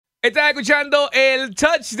Estás escuchando el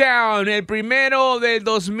touchdown, el primero del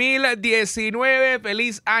 2019.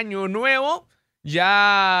 Feliz año nuevo.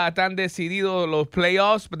 Ya están decididos los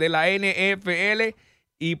playoffs de la NFL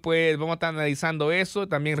y pues vamos a estar analizando eso.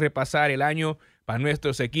 También repasar el año para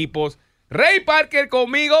nuestros equipos. Rey Parker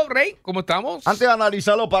conmigo. Rey, ¿cómo estamos? Antes de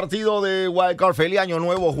analizar los partidos de Wildcard, feliz año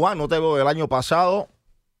nuevo, Juan. No te veo del año pasado.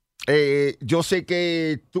 Yo sé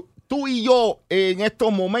que tú y yo en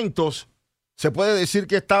estos momentos se puede decir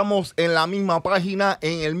que estamos en la misma página,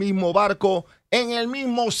 en el mismo barco, en el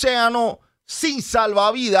mismo océano, sin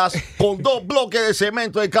salvavidas, con 2 bloques de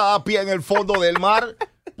cemento en cada pie en el fondo del mar,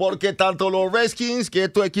 porque tanto los Redskins, que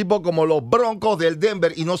es tu equipo, como los Broncos del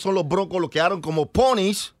Denver, y no son los Broncos, los que quedaron como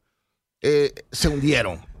ponies, se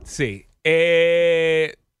hundieron. Sí.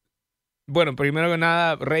 Bueno, primero que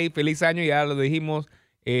nada, Rey, feliz año, ya lo dijimos.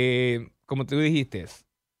 Como tú dijiste,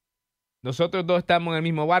 nosotros dos estamos en el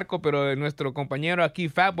mismo barco, pero nuestro compañero aquí,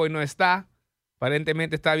 Fatboy, no está.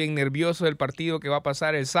 Aparentemente está bien nervioso del partido que va a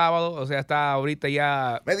pasar el sábado. O sea, está ahorita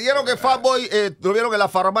ya... Me dijeron que Fatboy lo vieron en la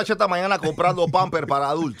farmacia esta mañana comprando pamper para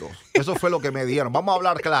adultos. Eso fue lo que me dieron. Vamos a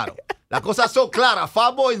hablar claro. Las cosas son claras.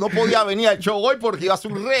 Fatboy no podía venir al show hoy porque iba a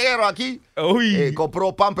hacer un reguero aquí.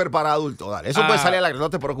 Compró pamper para adultos. Dale, eso puede salir a la que no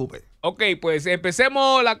te preocupes. Ok, pues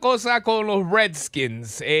empecemos la cosa con los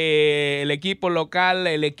Redskins. El equipo local,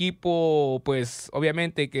 el equipo, pues,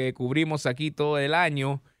 obviamente que cubrimos aquí todo el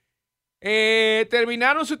año.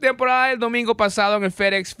 Terminaron su temporada el domingo pasado en el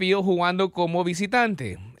FedEx Field jugando como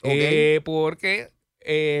visitante. Porque,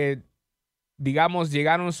 digamos,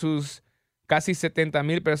 llegaron sus casi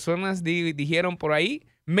 70,000 personas, dijeron por ahí.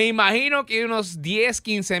 Me imagino que unos 10,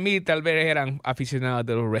 15,000 tal vez eran aficionados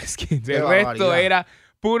de los Redskins. El resto era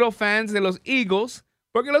puro fans de los Eagles,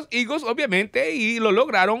 porque los Eagles, obviamente, y lo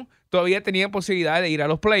lograron, todavía tenían posibilidad de ir a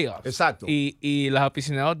los playoffs. Exacto. Y los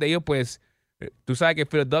aficionados de ellos, pues, tú sabes que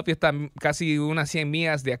Philadelphia está casi unas 100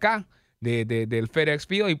 millas de acá, del FedEx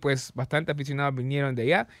Field, y pues bastantes aficionados vinieron de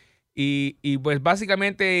allá. Y pues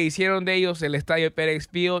básicamente hicieron de ellos el estadio FedEx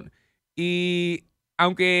Field. Y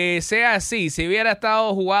aunque sea así, si hubiera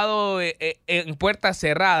estado jugado en puertas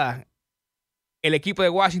cerradas, el equipo de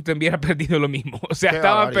Washington hubiera perdido lo mismo. O sea,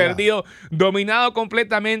 estaban perdidos, dominados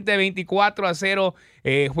completamente, 24-0.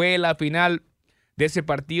 Fue la final de ese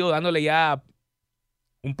partido, dándole ya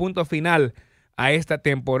un punto final a esta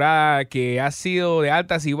temporada que ha sido de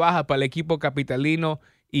altas y bajas para el equipo capitalino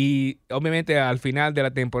y obviamente al final de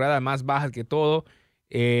la temporada más baja que todo.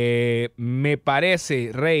 Me parece,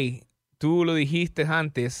 Rey, tú lo dijiste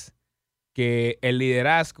antes, que el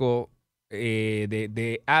liderazgo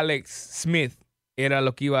de Alex Smith era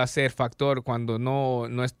lo que iba a ser factor cuando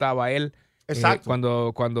no estaba él. Exacto.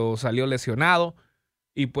 Cuando salió lesionado.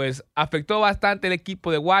 Y pues afectó bastante el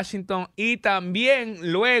equipo de Washington. Y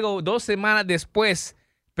también luego, 2 semanas después,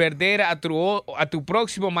 perder a tu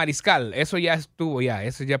próximo mariscal. Eso ya estuvo ya.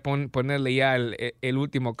 Eso ya ponerle ya el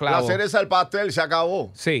último clavo. La cereza del pastel se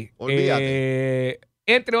acabó. Sí. Olvídate.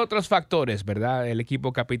 Entre otros factores, ¿verdad? El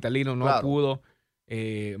equipo capitalino no pudo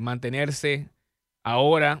mantenerse.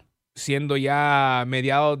 Ahora, siendo ya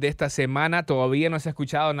mediados de esta semana, todavía no se ha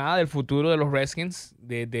escuchado nada del futuro de los Redskins,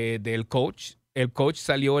 del coach. El coach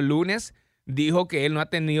salió el lunes, dijo que él no ha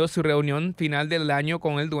tenido su reunión final del año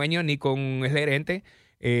con el dueño ni con el gerente.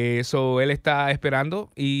 Él está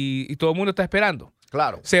esperando y todo el mundo está esperando.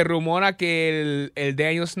 Claro. Se rumora que el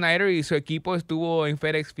Daniel Snyder y su equipo estuvo en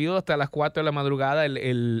FedEx Field hasta las 4 de la madrugada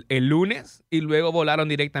el lunes y luego volaron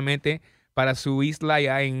directamente para su isla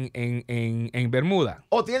allá en Bermuda.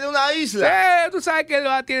 ¿O tiene una isla? Tú sabes que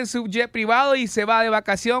tiene su jet privado y se va de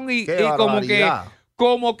vacación y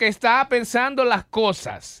como que está pensando las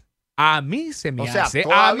cosas. A mí se me hace.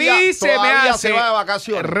 Todavía se va de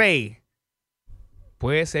vacaciones. Rey,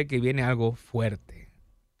 puede ser que viene algo fuerte.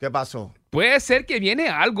 ¿Qué pasó? Puede ser que viene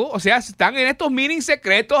algo. O sea, están en estos meetings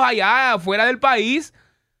secretos allá afuera del país.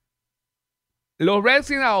 Los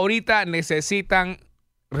Redskins ahorita necesitan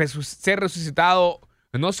ser resucitados.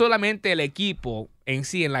 No solamente el equipo en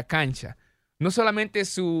sí, en la cancha. No solamente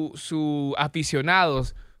sus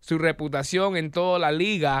aficionados, su reputación en toda la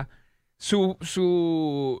liga,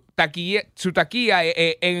 su taquilla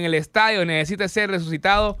en el estadio necesita ser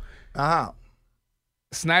resucitado. Ajá.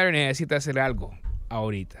 Snyder necesita hacer algo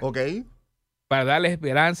ahorita. Ok. Para darle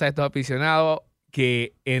esperanza a estos aficionados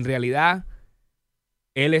que en realidad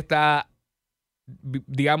él está,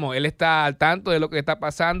 digamos, él está al tanto de lo que está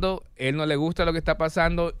pasando, él no le gusta lo que está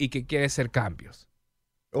pasando y que quiere hacer cambios.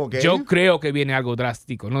 Okay. Yo creo que viene algo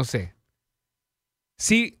drástico, no sé.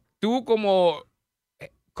 Si tú como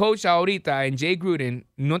coach ahorita en Jay Gruden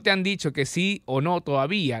no te han dicho que sí o no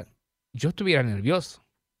todavía, yo estuviera nervioso.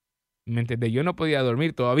 ¿Me entiendes? Yo no podía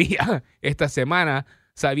dormir todavía esta semana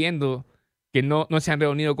sabiendo que no se han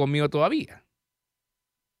reunido conmigo todavía.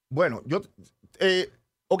 Bueno,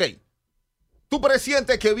 ok. ¿Tú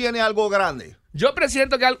presientes que viene algo grande? Yo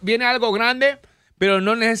presiento que viene algo grande, pero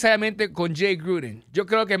no necesariamente con Jay Gruden. Yo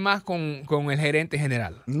creo que más con el gerente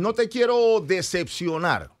general. No te quiero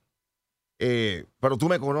decepcionar, pero tú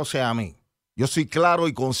me conoces a mí. Yo soy claro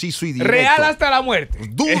y conciso y directo. Real hasta la muerte.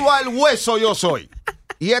 Duro al hueso yo soy.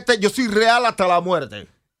 Y yo soy real hasta la muerte.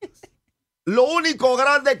 Lo único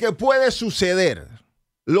grande que puede suceder,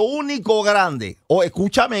 lo único grande,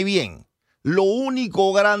 escúchame bien, lo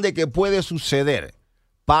único grande que puede suceder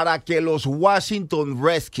para que los Washington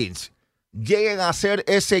Redskins lleguen a ser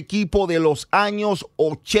ese equipo de los años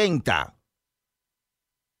 80,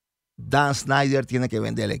 Dan Snyder tiene que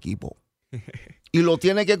vender el equipo. Y lo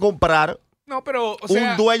tiene que comprar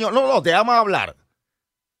un dueño. No, te vamos a hablar.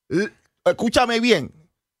 Escúchame bien.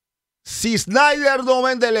 Si Snyder no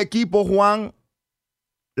vende el equipo, Juan,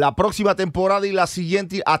 la próxima temporada y la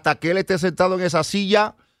siguiente, hasta que él esté sentado en esa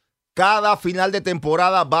silla, cada final de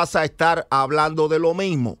temporada vas a estar hablando de lo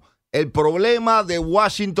mismo. El problema de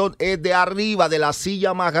Washington es de arriba, de la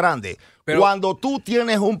silla más grande. Pero cuando tú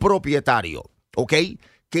tienes un propietario, ¿ok?,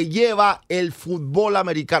 que lleva el fútbol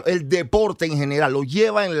americano, el deporte en general, lo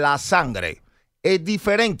lleva en la sangre, es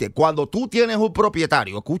diferente. Cuando tú tienes un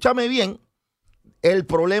propietario, escúchame bien, el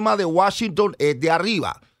problema de Washington es de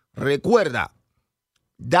arriba. Recuerda,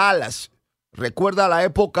 Dallas, recuerda la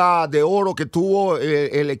época de oro que tuvo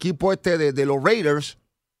el equipo de los Raiders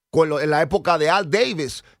en la época de Al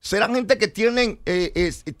Davis. Serán gente que tienen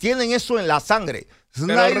eso en la sangre.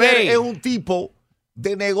 Snyder es un tipo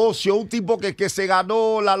de negocio, un tipo que se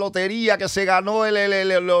ganó la lotería, que se ganó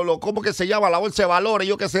 ¿cómo que se llama? La bolsa de valores,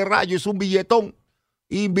 yo que sé rayo, hizo un billetón.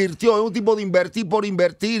 Invirtió, es un tipo de invertir por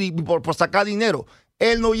invertir y por sacar dinero.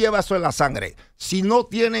 Él no lleva eso en la sangre. Si no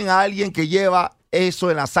tienen a alguien que lleva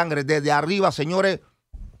eso en la sangre desde arriba, señores,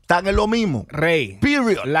 están en lo mismo. Rey,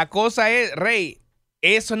 period. La cosa es, Rey,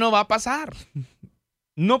 eso no va a pasar.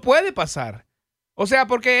 No puede pasar. O sea,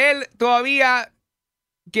 porque él todavía,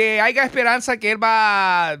 que haya esperanza que él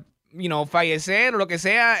va a fallecer o lo que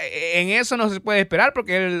sea, en eso no se puede esperar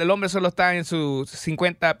porque el hombre solo está en sus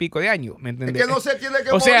 50 pico de años, ¿me entiendes? Es que no se tiene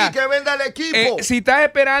que morir, que venda el equipo. Si estás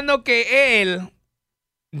esperando que él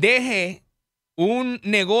deje un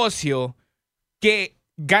negocio que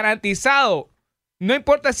garantizado, no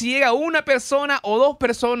importa si llega una persona o dos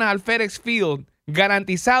personas al FedEx Field,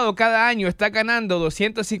 garantizado cada año está ganando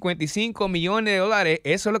 $255 millones,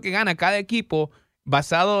 eso es lo que gana cada equipo,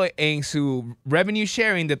 basado en su revenue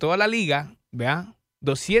sharing de toda la liga, ¿verdad?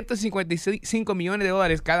 $255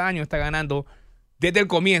 millones cada año está ganando desde el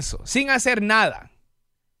comienzo, sin hacer nada.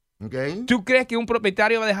 Okay. ¿Tú crees que un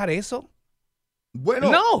propietario va a dejar eso?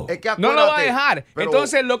 Bueno, no, es que no lo va a dejar. Pero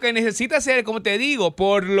entonces, lo que necesita hacer, como te digo,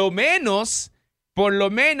 por lo menos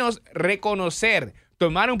reconocer,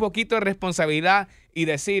 tomar un poquito de responsabilidad y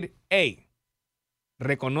decir, hey,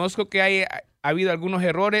 reconozco que ha habido algunos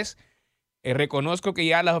errores. Reconozco que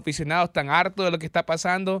ya los aficionados están hartos de lo que está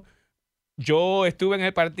pasando. Yo estuve en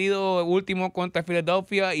el partido último contra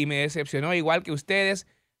Filadelfia y me decepcionó igual que ustedes.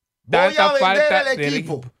 Voy a vender el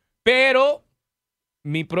equipo. Pero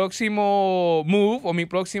mi próximo move o mi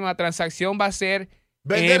próxima transacción va a ser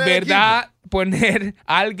vender en verdad poner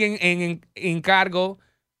a alguien en cargo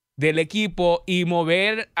del equipo y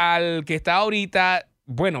mover al que está ahorita,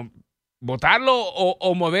 bueno, botarlo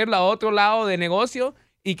o moverlo a otro lado de negocio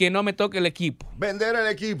y que no me toque el equipo. Vender el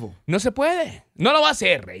equipo. No se puede. No lo va a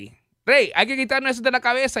hacer, Rey. Rey, hay que quitarnos eso de la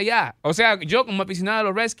cabeza ya. O sea, yo como aficionado de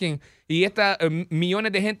los Redskins y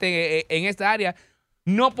millones de gente en esta área,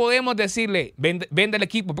 no podemos decirle, vende el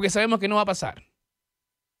equipo, porque sabemos que no va a pasar.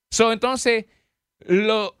 Entonces,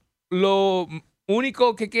 lo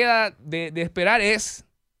único que queda de esperar es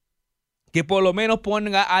que por lo menos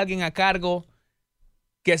ponga a alguien a cargo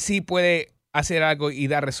que sí puede hacer algo y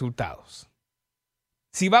dar resultados.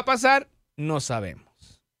 Si va a pasar, no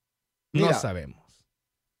sabemos. No sabemos.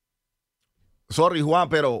 Sorry, Juan,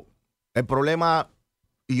 pero el problema,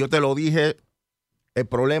 y yo te lo dije, el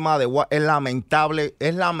problema es lamentable.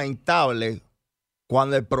 Es lamentable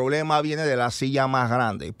cuando el problema viene de la silla más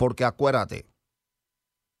grande. Porque acuérdate,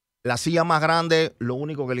 la silla más grande, lo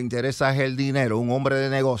único que le interesa es el dinero, un hombre de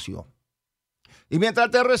negocio. Y mientras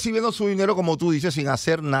esté recibiendo su dinero, como tú dices, sin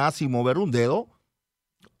hacer nada, sin mover un dedo,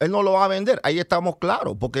 él no lo va a vender. Ahí estamos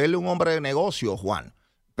claros, porque él es un hombre de negocio, Juan.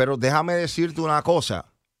 Pero déjame decirte una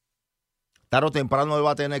cosa. Tarde o temprano él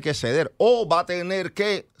va a tener que ceder. O va a tener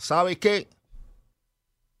que, ¿sabes qué?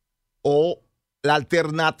 O la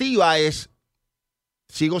alternativa es,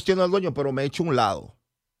 sigo siendo el dueño, pero me echo a un lado.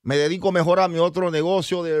 me dedico mejor a mi otro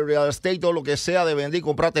negocio de real estate o lo que sea, de vender y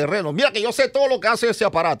comprar terrenos. Mira que yo sé todo lo que hace ese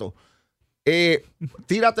aparato.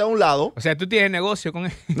 Tírate a un lado. O sea, tú tienes negocio con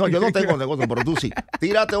él. No, yo no tengo negocio, pero tú sí.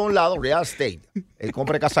 Tírate a un lado, real estate.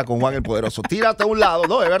 Compre casa con Juan el Poderoso. Tírate a un lado.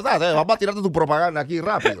 No, es verdad. Vamos a tirarte tu propaganda aquí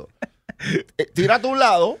rápido. Tírate a un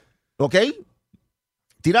lado, ¿ok?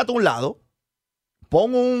 Tírate a un lado.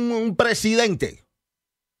 Pon un presidente.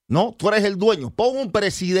 No, tú eres el dueño. Pon un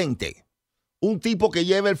presidente. Un tipo que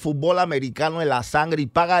lleve el fútbol americano en la sangre y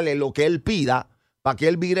págale lo que él pida para que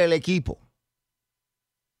él vire el equipo.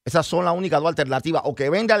 Esas son las únicas dos alternativas. O que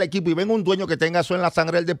venga el equipo y venga un dueño que tenga eso en la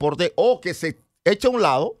sangre del deporte, o que se eche a un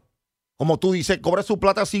lado, como tú dices, cobre su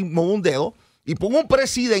plata sin mover un dedo, y ponga un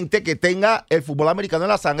presidente que tenga el fútbol americano en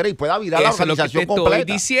la sangre y pueda virar la organización completa. Eso es lo que te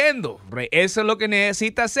estoy diciendo, Rey. Eso es lo que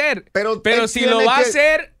necesita hacer. Pero si lo va a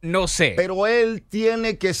hacer, no sé. Pero él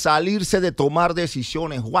tiene que salirse de tomar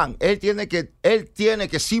decisiones, Juan. Él tiene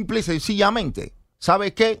que simple y sencillamente,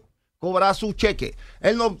 ¿sabe qué? Cobrar su cheque.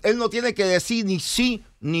 Él no tiene que decir ni sí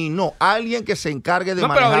ni no. Alguien que se encargue de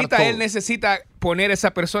manejar todo. No, pero ahorita él necesita poner a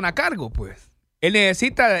esa persona a cargo, pues. Él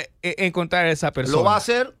necesita encontrar a esa persona. ¿Lo va a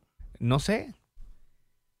hacer? No sé.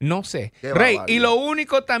 Rey, y lo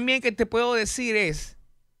único también que te puedo decir es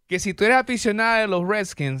que si tú eres aficionado de los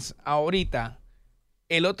Redskins ahorita,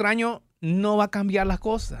 el otro año no va a cambiar las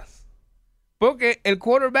cosas. Porque el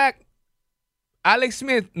quarterback, Alex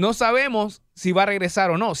Smith, no sabemos si va a regresar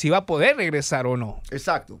o no, si va a poder regresar o no.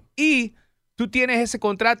 Exacto. Y tú tienes ese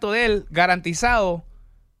contrato de él garantizado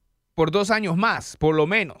por 2 años más, por lo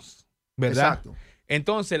menos, ¿verdad? Exacto.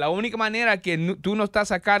 Entonces, la única manera que tú no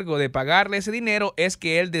estás a cargo de pagarle ese dinero es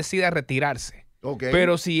que él decida retirarse. Okay.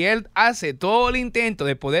 Pero si él hace todo el intento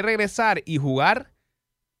de poder regresar y jugar,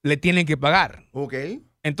 le tienen que pagar. Okay.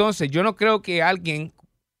 Entonces, yo no creo que alguien,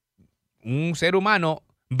 un ser humano,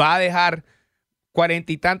 va a dejar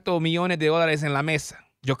 40 y tantos millones de dólares en la mesa.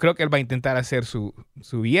 Yo creo que él va a intentar hacer su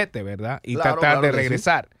billete, ¿verdad? Y tratar de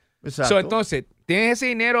regresar. Sí. Exacto. Entonces, tienes ese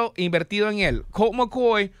dinero invertido en él. Colt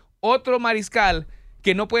McCoy, otro mariscal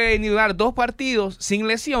que no puede ni dar 2 partidos sin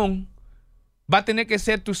lesión, va a tener que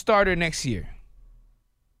ser tu starter next year.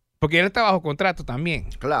 Porque él está bajo contrato también.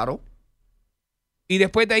 Claro. Y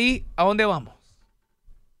después de ahí, ¿a dónde vamos?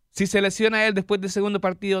 Si se lesiona él después del segundo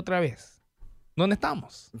partido otra vez, ¿dónde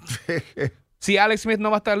estamos? Si Alex Smith no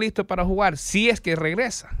va a estar listo para jugar, si es que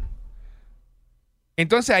regresa.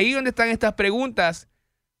 Entonces ahí donde están estas preguntas,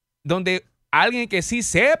 donde alguien que sí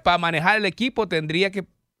sepa manejar el equipo tendría que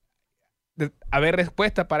haber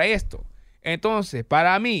respuesta para esto. Entonces,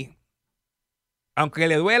 para mí, aunque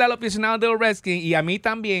le duela a los aficionados de los Redskins y a mí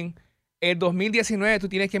también, el 2019 tú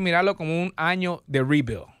tienes que mirarlo como un año de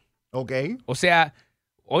rebuild. Ok. O sea,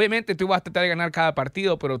 obviamente tú vas a tratar de ganar cada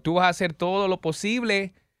partido, pero tú vas a hacer todo lo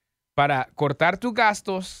posible para cortar tus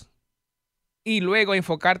gastos y luego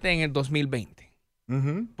enfocarte en el 2020.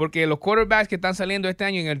 Uh-huh. Porque los quarterbacks que están saliendo este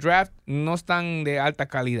año en el draft no están de alta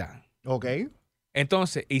calidad. Ok.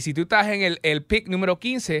 Entonces, y si tú estás en el pick número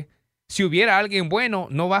 15, si hubiera alguien bueno,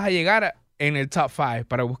 no vas a llegar en el top 5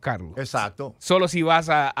 para buscarlo. Exacto. Solo si vas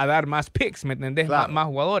a dar más picks, ¿me entendés? Claro. Más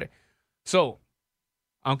jugadores. So,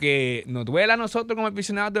 aunque nos duela a nosotros como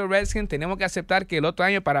aficionados de Redskins, tenemos que aceptar que el otro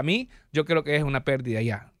año, para mí, yo creo que es una pérdida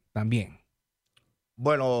ya, también.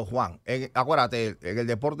 Bueno, Juan, acuérdate, en el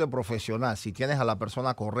deporte profesional, si tienes a la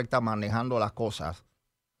persona correcta manejando las cosas,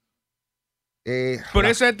 por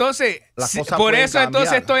eso entonces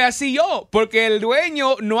estoy así yo, porque el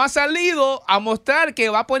dueño no ha salido a mostrar que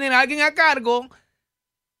va a poner a alguien a cargo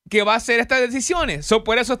que va a hacer estas decisiones.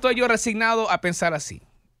 Por eso estoy yo resignado a pensar así.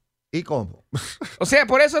 ¿Y cómo? O sea,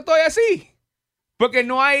 por eso estoy así. Porque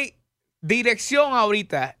no hay dirección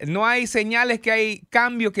ahorita, no hay señales que hay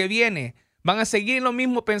cambio que viene. Van a seguir lo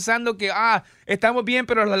mismo pensando que, estamos bien,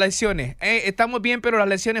 pero las lesiones. Estamos bien, pero las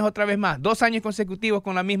lesiones otra vez más. 2 años consecutivos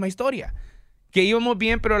con la misma historia. Que íbamos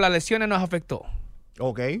bien, pero las lesiones nos afectó.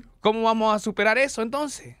 Ok. ¿Cómo vamos a superar eso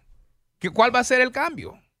entonces? ¿Cuál va a ser el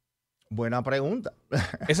cambio? Buena pregunta.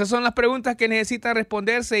 Esas son las preguntas que necesitan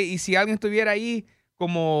responderse, y si alguien estuviera ahí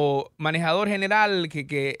como manejador general,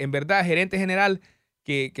 que en verdad, gerente general,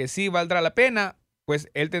 que sí valdrá la pena, pues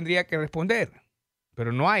él tendría que responder.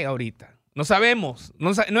 Pero no hay ahorita. No sabemos.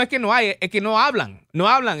 No es que no hay, es que no hablan. No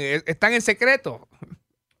hablan, están en secreto.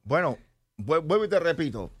 Bueno, vuelvo y te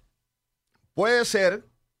repito. Puede ser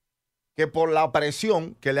que por la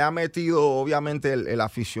presión que le ha metido, obviamente, el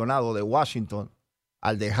aficionado de Washington,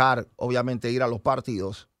 al dejar, obviamente, ir a los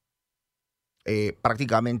partidos,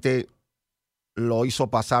 prácticamente lo hizo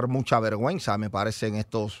pasar mucha vergüenza, me parece, en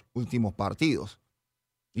estos últimos partidos.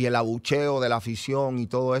 Y el abucheo de la afición y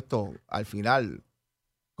todo esto, al final,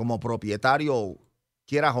 como propietario,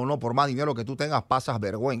 quieras o no, por más dinero que tú tengas, pasas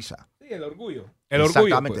vergüenza. Sí, el orgullo.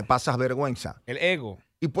 Exactamente, pues. pasas vergüenza. El ego.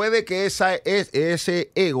 Y puede que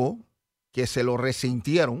ese ego que se lo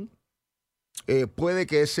resintieron, puede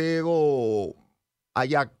que ese ego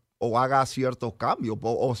haya o haga ciertos cambios,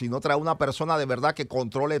 o si no trae una persona de verdad que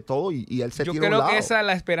controle todo y él se tira a un lado. Yo creo que esa es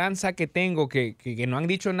la esperanza que tengo, que no han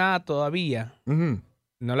dicho nada todavía.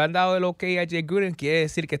 No le han dado el ok a Jay Gruden, quiere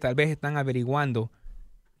decir que tal vez están averiguando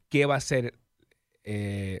qué va a ser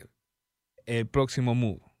el próximo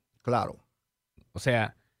move. Claro. O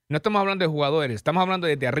sea, no estamos hablando de jugadores, estamos hablando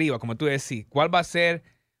desde arriba, como tú decís. ¿Cuál va a ser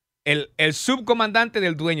el subcomandante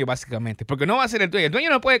del dueño, básicamente? Porque no va a ser el dueño. El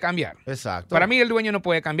dueño no puede cambiar. Exacto. Para mí el dueño no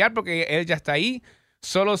puede cambiar porque él ya está ahí.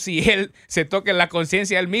 Solo si él se toque la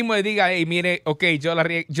conciencia él mismo y diga, hey, mire, ok, yo la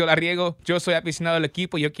riego, yo soy aficionado del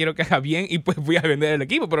equipo, yo quiero que haga bien y pues voy a vender el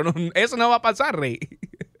equipo. Pero no, eso no va a pasar, Rey.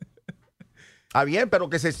 Ah, bien, pero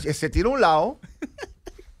que se tire a un lado,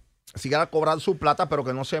 siga cobrando su plata, pero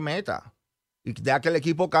que no se meta. Y deja que el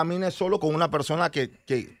equipo camine solo con una persona que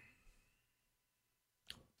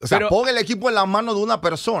o sea, ponga el equipo en las manos de una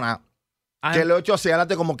persona que lo ha hecho hacia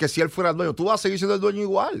adelante como que si él fuera el dueño. Tú vas a seguir siendo el dueño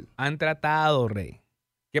igual. Han tratado, Rey.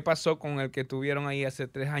 ¿Qué pasó con el que tuvieron ahí hace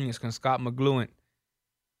 3 años con Scott McLuhan?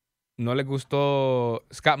 No le gustó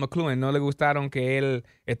Scott McLuhan, no le gustaron que él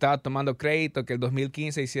estaba tomando crédito, que el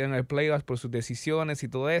 2015 hicieron el playoffs por sus decisiones y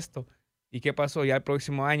todo esto. ¿Y qué pasó? Ya el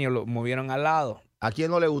próximo año lo movieron al lado. ¿A quién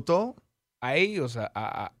no le gustó? A ellos,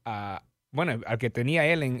 bueno, al que tenía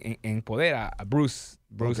él en poder, a Bruce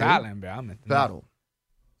okay. Allen, ¿verdad? Claro.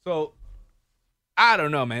 So, I don't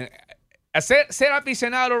know, man. Ser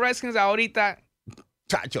aficionado a los Redskins ahorita,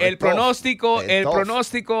 Chacho, el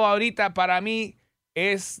pronóstico ahorita para mí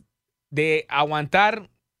es de aguantar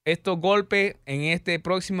estos golpes en este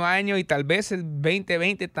próximo año y tal vez el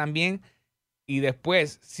 2020 también. Y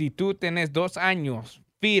después, si tú tenés 2 años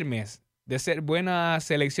firmes de hacer buenas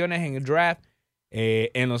selecciones en el draft,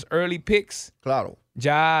 en los early picks, claro,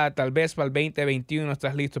 ya tal vez para el 2021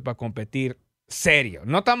 estás listo para competir serio.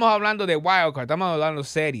 No estamos hablando de wildcard, estamos hablando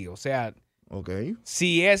serio. O sea,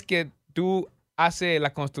 si es que tú haces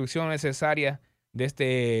la construcción necesaria de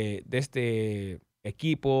este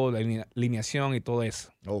equipo, la alineación y todo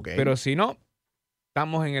eso. Pero si no,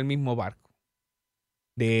 estamos en el mismo barco.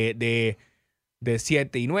 De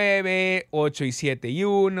 7-9,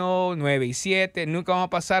 8-7-1, 9-7. Nunca vamos a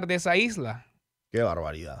pasar de esa isla. Qué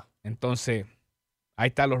barbaridad. Entonces, ahí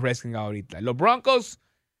están los Redskins ahorita. Los Broncos,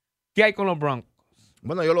 ¿qué hay con los Broncos?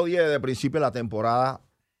 Bueno, yo lo dije desde el principio de la temporada.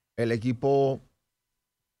 El equipo,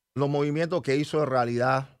 los movimientos que hizo en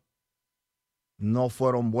realidad no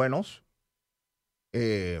fueron buenos.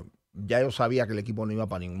 Ya yo sabía que el equipo no iba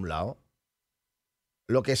para ningún lado.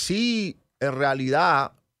 Lo que sí, en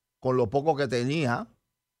realidad, con lo poco que tenía,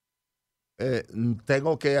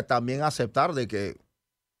 tengo que también aceptar de que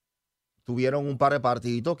tuvieron un par de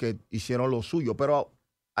partiditos que hicieron lo suyo. Pero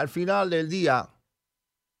al final del día,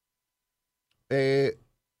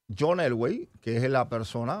 John Elway, que es la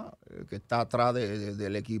persona que está atrás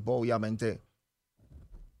del equipo, obviamente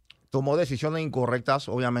tomó decisiones incorrectas,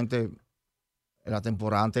 obviamente, en la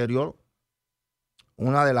temporada anterior.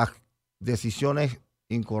 Una de las decisiones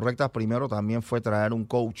incorrectas primero también fue traer un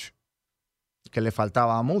coach que le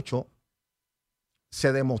faltaba mucho.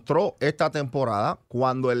 Se demostró esta temporada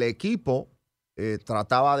cuando el equipo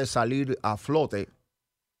trataba de salir a flote.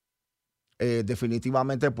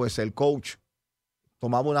 Definitivamente, pues el coach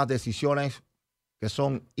tomaba unas decisiones que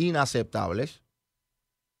son inaceptables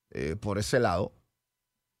por ese lado.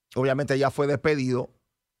 Obviamente ya fue despedido.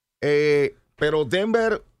 Pero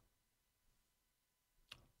Denver,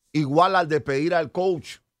 igual al despedir al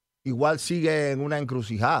coach, igual sigue en una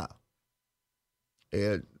encrucijada.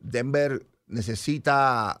 Denver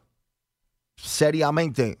necesita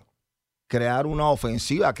seriamente crear una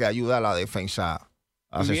ofensiva que ayude a la defensa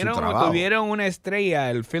a hacer su trabajo. Tuvieron una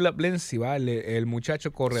estrella, el Philip Lindsay, ¿va? El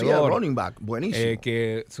muchacho corredor. Sí, el running back, buenísimo.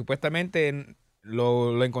 Que supuestamente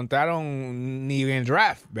lo encontraron ni en el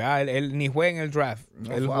draft, ¿verdad? Él ni juega en el draft.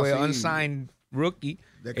 No, él fue unsigned rookie.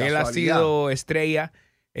 Él ha sido estrella.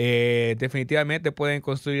 Definitivamente pueden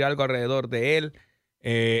construir algo alrededor de él.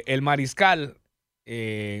 El mariscal,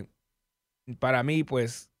 para mí,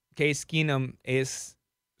 pues, Case Keenum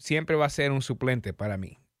siempre va a ser un suplente para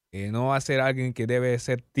mí. No va a ser alguien que debe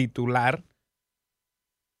ser titular.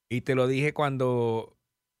 Y te lo dije cuando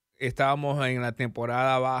estábamos en la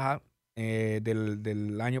temporada baja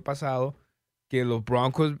del año pasado, que los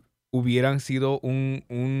Broncos hubieran sido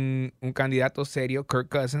un candidato serio, Kirk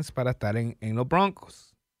Cousins, para estar en los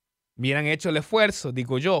Broncos. Hubieran hecho el esfuerzo,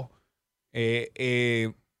 digo yo.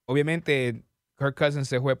 Obviamente, Kirk Cousins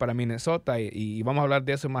se fue para Minnesota y vamos a hablar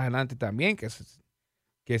de eso más adelante también,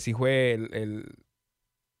 que si fue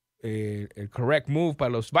el correct move para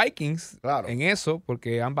los Vikings en eso,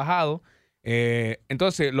 porque han bajado.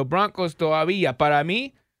 Entonces, los Broncos todavía, para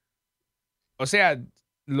mí, o sea,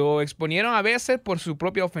 lo exponieron a veces por su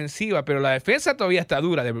propia ofensiva, pero la defensa todavía está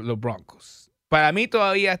dura de los Broncos. Para mí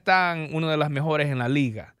todavía están una de las mejores en la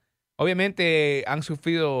liga. Obviamente han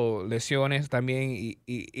sufrido lesiones también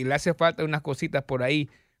y le hace falta unas cositas por ahí,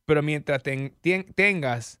 pero mientras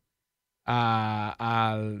tengas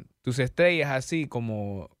a tus estrellas así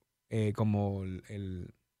como ¿cómo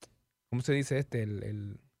se dice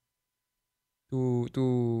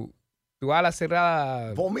tu ala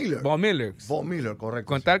cerrada? Von Miller. Von Miller. Von Miller, correcto.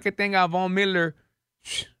 Con tal que tenga a Von Miller,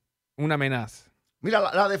 una amenaza. Mira,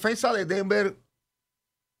 la defensa de Denver,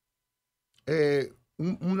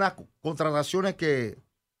 unas contrataciones que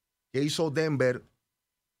hizo Denver,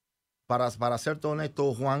 para serte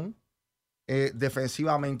honesto, Juan,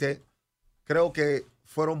 defensivamente, creo que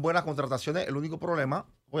fueron buenas contrataciones. El único problema,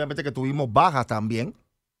 obviamente, que tuvimos bajas también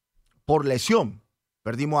por lesión.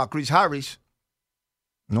 Perdimos a Chris Harris,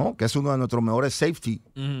 ¿no? Que es uno de nuestros mejores safety.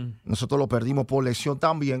 Nosotros lo perdimos por lesión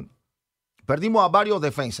también. Perdimos a varios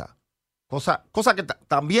defensas. Cosa que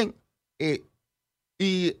también,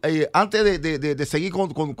 antes de seguir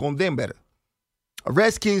con Denver,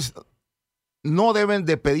 Redskins no deben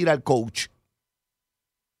de pedir al coach,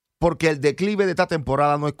 porque el declive de esta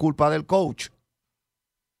temporada no es culpa del coach.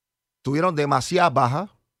 Tuvieron demasiadas bajas,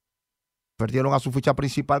 perdieron a su ficha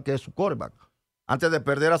principal, que es su quarterback. Antes de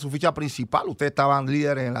perder a su ficha principal, ustedes estaban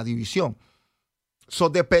líderes en la división.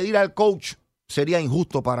 Despedir al coach sería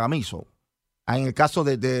injusto para mí. En el caso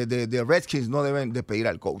de Redskins no deben despedir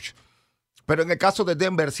al coach. Pero en el caso de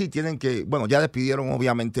Denver sí tienen que, bueno, ya despidieron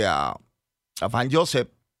obviamente a Van Joseph.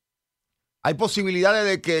 Hay posibilidades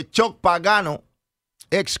de que Chuck Pagano,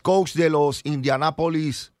 ex coach de los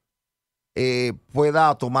Indianapolis,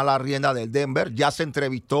 pueda tomar la rienda del Denver. Ya se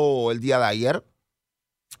entrevistó el día de ayer.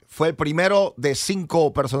 Fue el primero de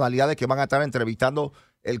 5 personalidades que van a estar entrevistando.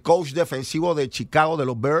 El coach defensivo de Chicago, de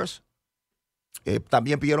los Bears,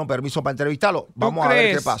 también pidieron permiso para entrevistarlo. Vamos a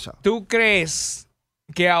ver qué pasa. ¿Tú crees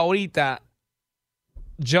que ahorita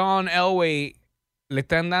John Elway le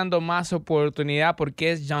están dando más oportunidad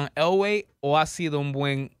porque es John Elway o ha sido un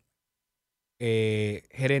buen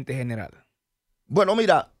gerente general? Bueno,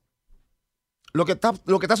 mira, lo que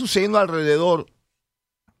está sucediendo alrededor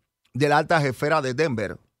de la alta jefera de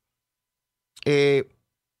Denver le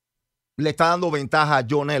está dando ventaja a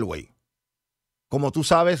John Elway. Como tú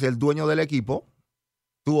sabes, el dueño del equipo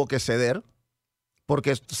tuvo que ceder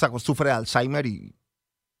porque sufre de Alzheimer y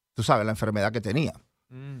tú sabes la enfermedad que tenía.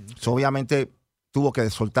 Obviamente tuvo que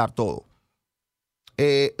soltar todo.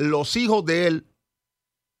 Los hijos de él,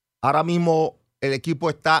 ahora mismo el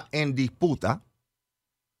equipo está en disputa.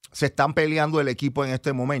 Se están peleando el equipo en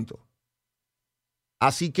este momento.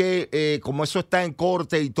 Así que como eso está en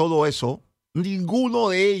corte y todo eso, ninguno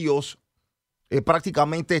de ellos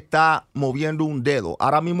prácticamente está moviendo un dedo.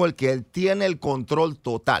 Ahora mismo el que tiene el control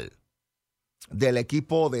total del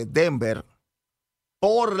equipo de Denver,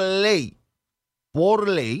 por ley,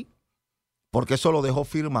 porque eso lo dejó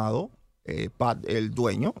firmado el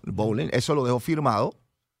dueño, el Bowling, eso lo dejó firmado,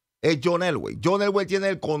 es John Elway. John Elway tiene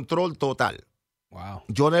el control total. Wow.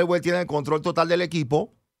 John Elway tiene el control total del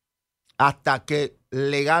equipo hasta que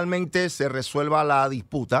legalmente se resuelva la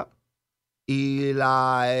disputa. Y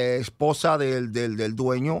la esposa del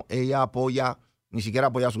dueño, ella ni siquiera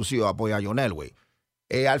apoya a sus hijos, apoya a John Elway.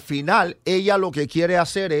 Al final, ella lo que quiere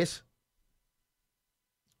hacer es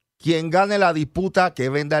quien gane la disputa que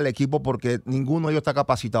venda el equipo, porque ninguno de ellos está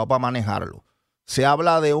capacitado para manejarlo. Se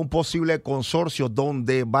habla de un posible consorcio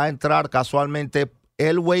donde va a entrar casualmente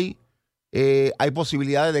Elway. Hay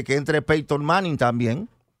posibilidades de que entre Peyton Manning también.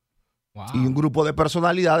 Wow. Y un grupo de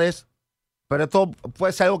personalidades. Pero esto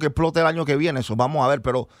puede ser algo que explote el año que viene. Eso vamos a ver.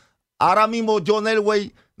 Pero ahora mismo John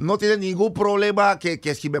Elway no tiene ningún problema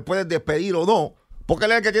que si me pueden despedir o no. Porque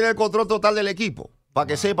él es el que tiene el control total del equipo. Para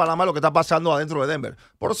que sepa nada más lo que está pasando adentro de Denver.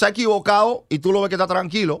 Pero se ha equivocado y tú lo ves que está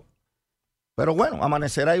tranquilo. Pero bueno,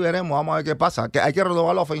 amanecerá y veremos. Vamos a ver qué pasa. Que hay que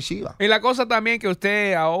renovar la ofensiva. Y la cosa también que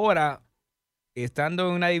usted ahora, estando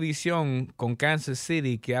en una división con Kansas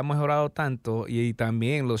City, que ha mejorado tanto, y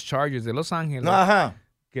también los Chargers de Los Ángeles, ajá,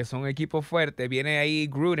 que son equipos fuertes, viene ahí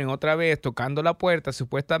Gruden otra vez tocando la puerta,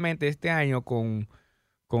 supuestamente este año con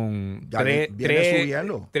tres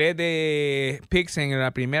de picks en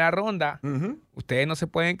la primera ronda. Ustedes no se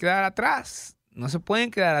pueden quedar atrás. No se pueden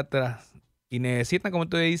quedar atrás. Y necesitan, como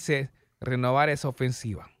tú dices, renovar esa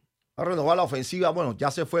ofensiva. A renovar la ofensiva. Bueno, ya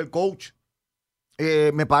se fue el coach.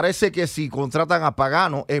 Me parece que si contratan a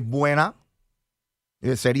Pagano es buena.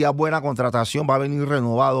 Sería buena contratación. Va a venir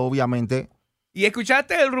renovado, obviamente. Y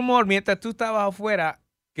escuchaste el rumor mientras tú estabas afuera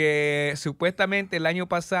que supuestamente el año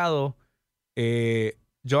pasado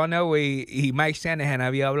John Elway y Mike Shanahan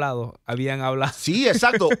habían hablado. Sí,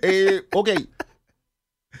 exacto. Ok.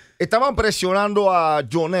 Estaban presionando a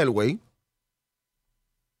John Elway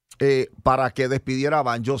para que despidiera a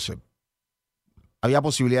Van Joseph. Había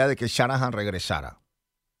posibilidad de que Shanahan regresara.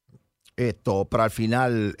 Pero al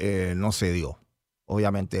final no se dio.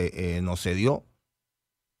 Obviamente no se dio.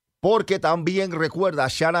 Porque también recuerda,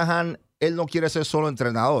 Shanahan, él no quiere ser solo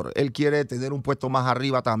entrenador. Él quiere tener un puesto más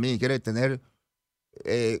arriba también. Quiere tener,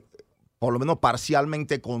 por lo menos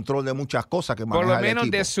parcialmente, control de muchas cosas que maneja el equipo. Por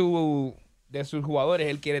lo menos de sus jugadores,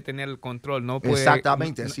 él quiere tener el control. No puede,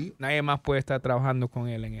 exactamente, sí. Nadie más puede estar trabajando con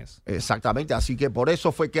él en eso. Exactamente. Así que por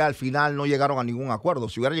eso fue que al final no llegaron a ningún acuerdo.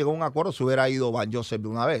 Si hubiera llegado a un acuerdo, se hubiera ido Van Joseph de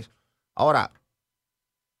una vez. Ahora,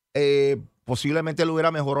 posiblemente le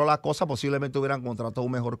hubiera mejorado la cosa, posiblemente hubieran contratado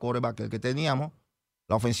un mejor quarterback que el que teníamos.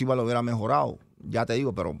 La ofensiva lo hubiera mejorado, ya te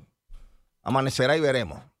digo, pero amanecerá y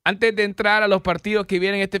veremos. Antes de entrar a los partidos que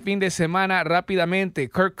vienen este fin de semana, rápidamente,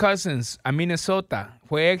 Kirk Cousins a Minnesota,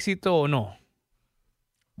 ¿fue éxito o no?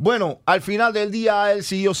 Bueno, al final del día él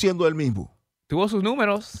siguió siendo el mismo. Tuvo sus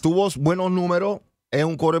números. Tuvo buenos números, es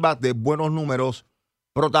un quarterback de buenos números,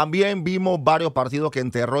 pero también vimos varios partidos que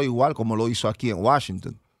enterró igual como lo hizo aquí en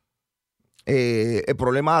Washington. El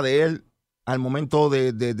problema de él, al momento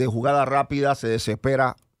de jugada rápida, se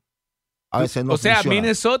desespera. A veces no funciona. O sea,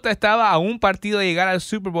 Minnesota estaba a un partido de llegar al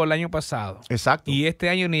Super Bowl el año pasado. Exacto. Y este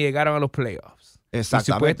año ni llegaron a los playoffs.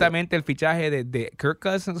 Exactamente. Y supuestamente el fichaje de Kirk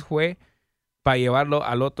Cousins fue para llevarlo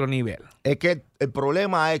al otro nivel. Es que el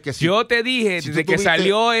problema es que si... Yo te dije, desde que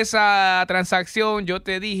salió esa transacción, yo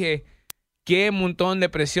te dije qué montón de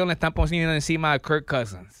presión le están poniendo encima a Kirk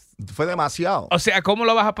Cousins. Fue demasiado. O sea, ¿cómo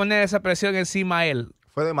lo vas a poner esa presión encima a él?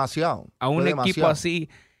 Fue demasiado. A un equipo así.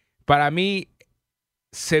 Para mí,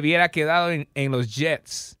 se hubiera quedado en los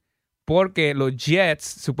Jets. Porque los Jets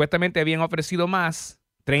supuestamente habían ofrecido más,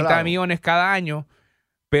 30 millones cada año,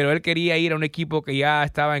 pero él quería ir a un equipo que ya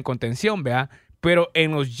estaba en contención, ¿verdad? Pero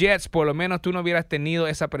en los Jets, por lo menos tú no hubieras tenido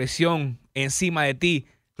esa presión encima de ti,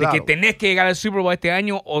 de que tenés que llegar al Super Bowl este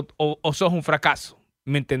año o sos un fracaso.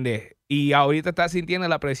 ¿Me entendés? Y ahorita estás sintiendo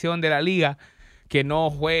la presión de la liga que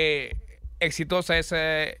no fue exitosa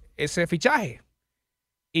ese fichaje.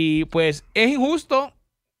 Y pues es injusto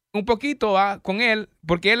un poquito con él,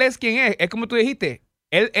 porque él es quien es. Es como tú dijiste,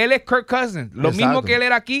 él es Kirk Cousins. Lo mismo que él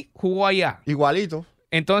era aquí, jugó allá. Igualito.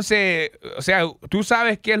 Entonces, o sea, tú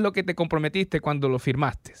sabes qué es lo que te comprometiste cuando lo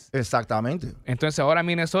firmaste. Exactamente. Entonces ahora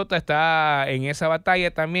Minnesota está en esa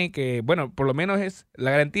batalla también que, bueno, por lo menos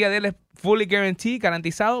la garantía de él es fully guaranteed,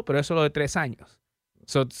 garantizado, pero es solo de 3 años.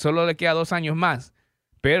 Solo le queda 2 años más.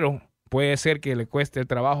 Pero puede ser que le cueste el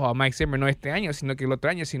trabajo a Mike Zimmer no este año, sino que el otro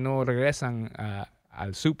año si no regresan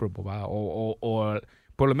al Super Bowl o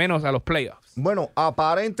por lo menos a los playoffs. Bueno,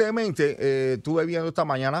 aparentemente estuve viendo esta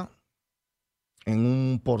mañana en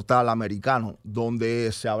un portal americano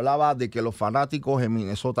donde se hablaba de que los fanáticos en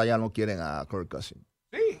Minnesota ya no quieren a Kirk Cousins.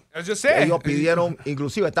 Sí, yo sé. Ellos pidieron,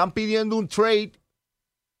 inclusive están pidiendo un trade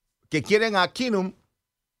que quieren a Keenum,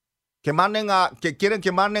 que quieren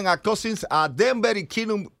que manden a Cousins a Denver y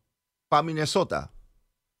Keenum para Minnesota.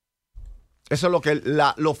 Eso es lo que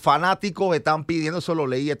los fanáticos están pidiendo, eso lo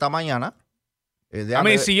leí esta mañana. A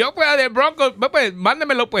mí, si yo fuera de Broncos, pues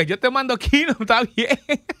mándemelo pues, yo te mando Keenum, está bien.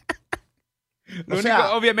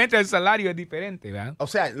 Obviamente el salario es diferente, ¿verdad? O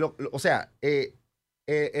sea,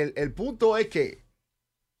 el punto es que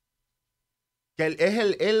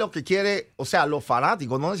es lo que quiere, o sea, los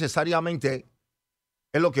fanáticos, no necesariamente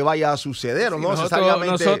es lo que vaya a suceder. Sí,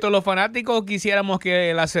 nosotros los fanáticos quisiéramos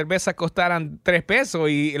que las cervezas costaran 3 pesos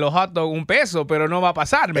y los hot dogs 1 peso, pero no va a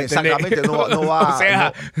pasar, ¿me exactamente, no va. O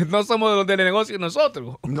sea, no somos los del negocio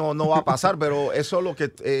nosotros. No va a pasar, pero eso es lo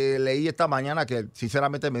que leí esta mañana, que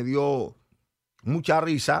sinceramente me dio mucha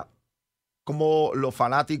risa, como los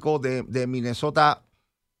fanáticos de Minnesota,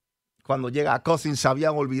 cuando llega a Cousins, se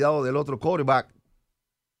habían olvidado del otro quarterback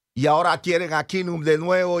y ahora quieren a Keenum de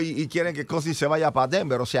nuevo y quieren que Cousins se vaya para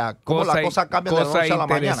Denver. O sea, cómo la cosa cambia de la noche a la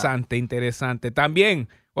mañana. Interesante. También,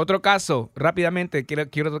 otro caso, rápidamente,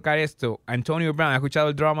 quiero tocar esto. Antonio Brown, ¿has escuchado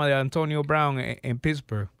el drama de Antonio Brown en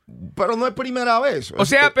Pittsburgh? Pero no es primera vez. O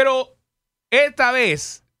sea, pero esta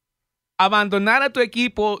vez, abandonar a tu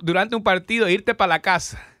equipo durante un partido e irte para la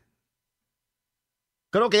casa.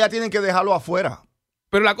 Creo que ya tienen que dejarlo afuera.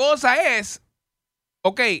 Pero la cosa es,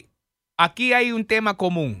 ok, aquí hay un tema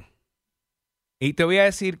común. Y te voy a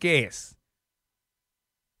decir qué es.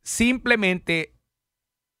 Simplemente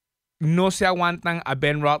no se aguantan a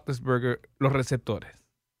Ben Roethlisberger los receptores.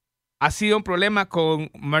 Ha sido un problema con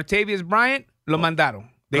Martavis Bryant, lo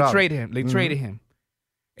mandaron. They traded him.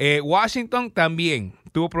 Washington también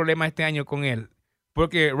tuvo problemas este año con él.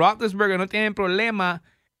 Porque Roethlisberger no tiene problema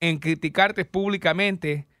en criticarte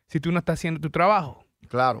públicamente si tú no estás haciendo tu trabajo.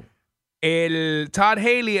 Claro. El Todd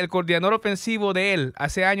Haley, el coordinador ofensivo de él,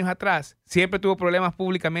 hace años atrás, siempre tuvo problemas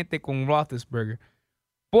públicamente con Roethlisberger.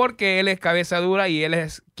 Porque él es cabeza dura y él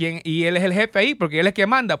es el jefe ahí, porque él es quien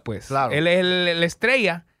manda, pues. Claro. Él es la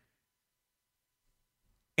estrella.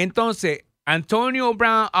 Entonces, Antonio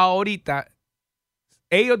Brown ahorita,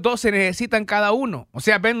 ellos dos se necesitan cada uno. O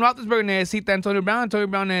sea, Ben Roethlisberger necesita a Antonio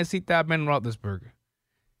Brown necesita a Ben Roethlisberger.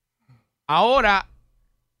 Ahora,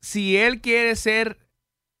 si él quiere ser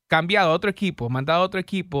cambiado a otro equipo, mandado a otro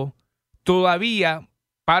equipo, todavía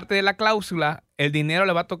parte de la cláusula, el dinero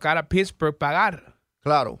le va a tocar a Pittsburgh pagar.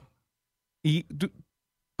 Claro. Y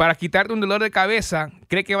para quitarte un dolor de cabeza,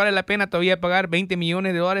 ¿cree que vale la pena todavía pagar $20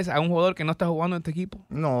 millones a un jugador que no está jugando en este equipo?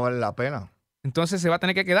 No vale la pena. Entonces se va a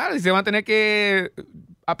tener que quedar y se va a tener que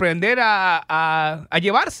aprender a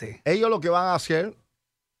llevarse. Ellos lo que van a hacer,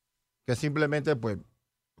 que simplemente, pues,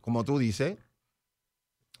 como tú dices,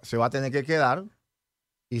 se va a tener que quedar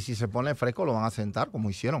y si se pone fresco lo van a sentar como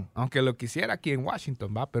hicieron. Aunque lo quisiera aquí en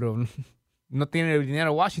Washington, va, pero no tiene el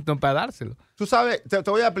dinero Washington para dárselo. Tú sabes, te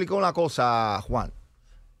voy a explicar una cosa, Juan.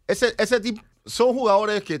 Ese tipo, son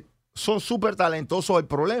jugadores que son súper talentosos. El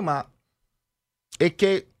problema es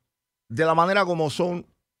que de la manera como son,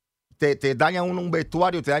 te dañan un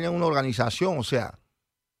vestuario, te dañan una organización. O sea,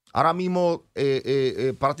 ahora mismo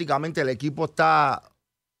prácticamente el equipo está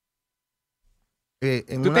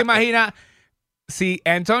 ¿Tú te imaginas si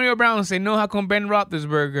Antonio Brown se enoja con Ben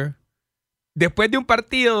Roethlisberger después de un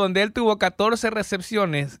partido donde él tuvo 14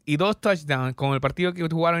 recepciones y 2 touchdowns con el partido que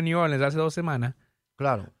jugaron en New Orleans hace 2 semanas?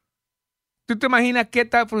 Claro. ¿Tú te imaginas qué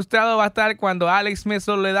tan frustrado va a estar cuando Alex Smith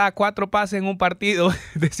solo le da 4 pases en un partido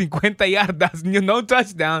de 50 yardas, no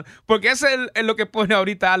touchdown? Porque eso es lo que pone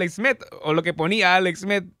ahorita Alex Smith, o lo que ponía Alex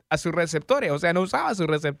Smith a sus receptores. O sea, no usaba a sus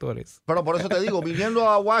receptores. Pero por eso te digo, viniendo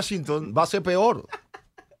a Washington va a ser peor.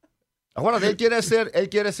 Acuérdate, él quiere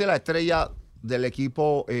ser la estrella del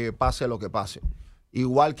equipo, pase lo que pase.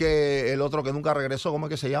 Igual que el otro que nunca regresó, ¿cómo es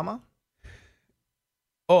que se llama?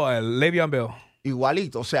 El Le'Veon Bell.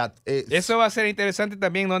 Igualito, o sea... eso va a ser interesante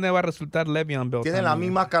también dónde va a resultar Le'Veon Bell. Tienen las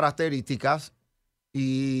mismas características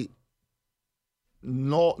y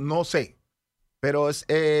no sé, pero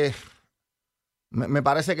me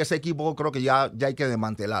parece que ese equipo creo que ya hay que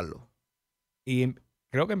desmantelarlo. Y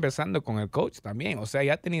creo que empezando con el coach también, o sea,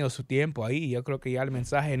 ya ha tenido su tiempo ahí, yo creo que ya el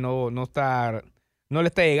mensaje no le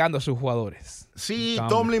está llegando a sus jugadores. Sí,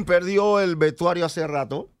 Tomlin perdió el vestuario hace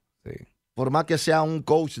rato. Sí. Por más que sea un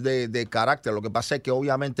coach de carácter, lo que pasa es que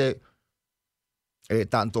obviamente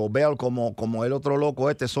tanto Bell como el otro loco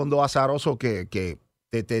son dos azarosos que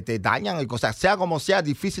te dañan. O sea como sea,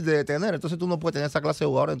 difícil de detener. Entonces tú no puedes tener esa clase de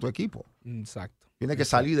jugadores en tu equipo. Exacto. Tienes que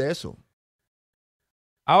salir de eso.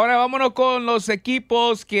 Ahora vámonos con los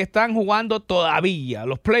equipos que están jugando todavía.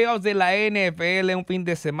 Los playoffs de la NFL, un fin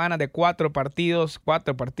de semana de 4 partidos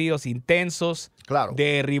intensos, claro,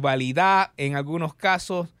 de rivalidad en algunos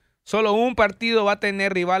casos. Solo un partido va a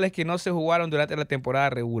tener rivales que no se jugaron durante la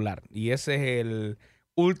temporada regular. Y ese es el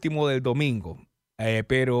último del domingo.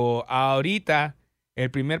 Pero ahorita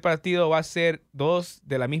el primer partido va a ser 2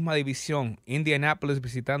 de la misma división. Indianapolis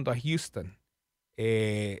visitando a Houston.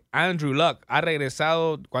 Andrew Luck ha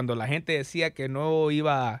regresado cuando la gente decía que no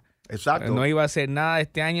iba a hacer nada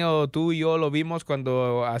este año. Tú y yo lo vimos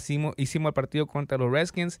cuando hicimos el partido contra los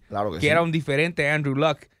Redskins. Claro que sí. Era un diferente Andrew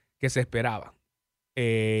Luck que se esperaba.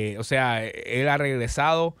 O sea, él ha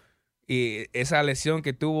regresado y esa lesión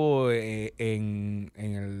que tuvo en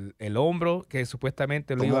el hombro, que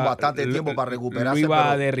supuestamente tomó bastante tiempo para recuperarse, lo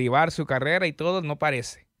iba a derribar su carrera y todo, no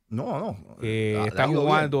parece. No. Está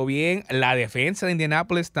jugando bien. La defensa de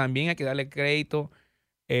Indianapolis también hay que darle crédito.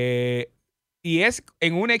 Y es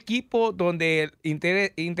en un equipo donde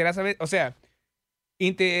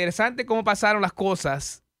interesante cómo pasaron las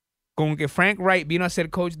cosas con que Frank Wright vino a ser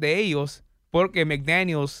coach de ellos, porque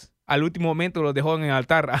McDaniels al último momento los dejó en el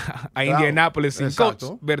altar a Indianapolis sin coach,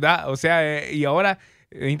 ¿verdad? O sea, y ahora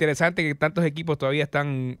es interesante que tantos equipos todavía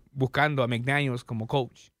están buscando a McDaniels como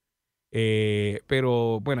coach.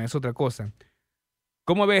 Pero bueno, es otra cosa.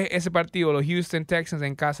 ¿Cómo ves ese partido? Los Houston Texans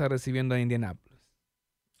en casa recibiendo a Indianapolis.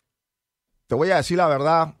 Te voy a decir la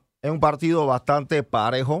verdad, es un partido bastante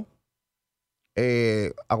parejo.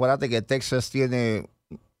 Acuérdate que Texas tiene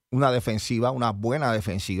una buena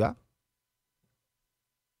defensiva.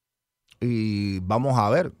 Y vamos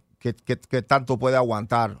a ver qué tanto puede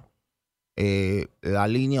aguantar la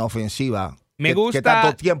línea ofensiva. Me gusta. ¿Qué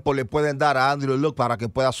tanto tiempo le pueden dar a Andrew Luck para que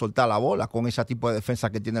pueda soltar la bola con ese tipo de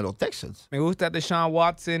defensa que tienen los Texans? Me gusta Deshaun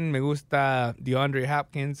Watson, me gusta DeAndre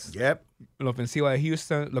Hopkins. Yep. La ofensiva de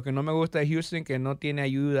Houston. Lo que no me gusta de Houston es que no tiene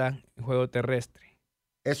ayuda en juego terrestre.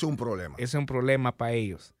 Es un problema. Es un problema para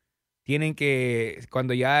ellos. Tienen que,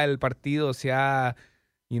 cuando ya el partido sea,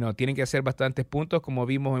 tienen que hacer bastantes puntos, como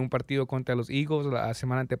vimos en un partido contra los Eagles la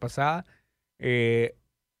semana antepasada.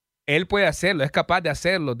 Él puede hacerlo, es capaz de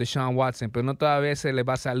hacerlo, Deshaun Watson, pero no todas veces le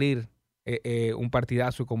va a salir un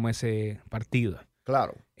partidazo como ese partido.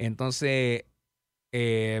 Claro. Entonces,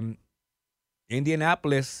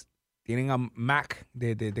 Indianapolis tienen a Mac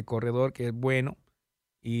de corredor, que es bueno,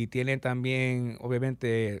 y tienen también,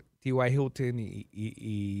 obviamente, T.Y. Hilton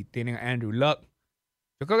y tienen a Andrew Luck.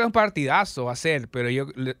 Yo creo que es un partidazo a hacer, pero yo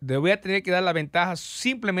le voy a tener que dar la ventaja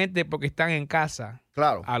simplemente porque están en casa,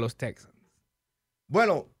 claro, a los Texans.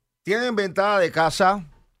 Bueno, tienen ventaja de casa,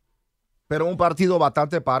 pero un partido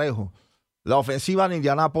bastante parejo. La ofensiva en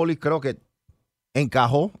Indianapolis creo que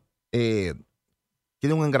encajó.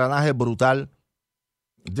 Tiene un engranaje brutal.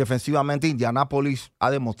 Defensivamente, Indianapolis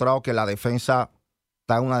ha demostrado que la defensa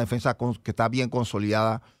está en una defensa que está bien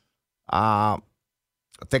consolidada.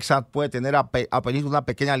 Texas puede tener apenas una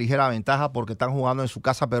pequeña ligera ventaja porque están jugando en su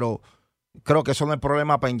casa, pero creo que eso no es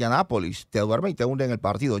problema para Indianapolis. Te duerme y te hunde en el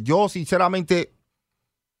partido. Yo, sinceramente,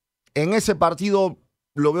 en ese partido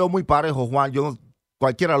lo veo muy parejo, Juan.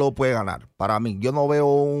 Cualquiera lo puede ganar, para mí. Yo no veo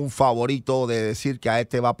un favorito de decir que a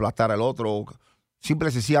este va a aplastar al otro. Simple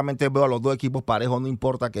y sencillamente veo a los dos equipos parejos, no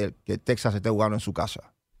importa que Texas esté jugando en su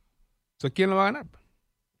casa. ¿Quién lo va a ganar?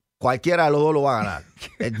 Cualquiera de los dos lo va a ganar.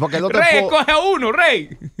 Porque no Rey, escoge a uno,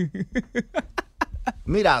 Rey.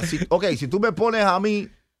 Mira, si tú me pones a mí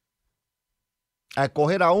a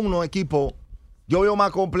escoger a uno equipo, yo veo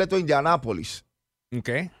más completo Indianapolis.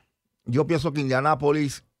 Okay. Yo pienso que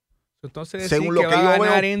Indianapolis, entonces, según lo que va yo a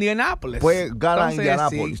ganar veo, Indianapolis. Pues gana Entonces,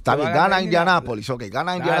 Indianapolis. Sí, Está bien, gana Indianapolis. Ok,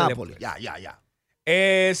 gana Indianapolis. Pues. Ya.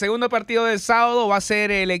 Segundo partido del sábado va a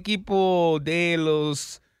ser el equipo de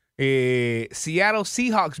los Seattle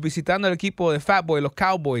Seahawks visitando el equipo de Fatboy, los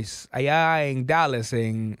Cowboys, allá en Dallas,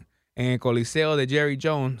 en el Coliseo de Jerry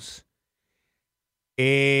Jones.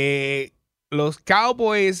 Los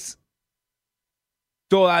Cowboys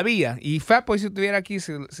todavía, y Fatboy si estuviera aquí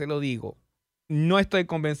se lo digo, no estoy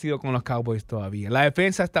convencido con los Cowboys todavía. La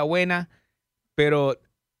defensa está buena, pero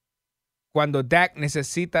cuando Dak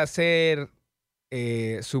necesita hacer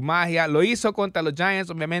su magia, lo hizo contra los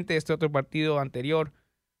Giants, obviamente este otro partido anterior,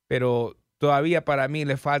 pero todavía para mí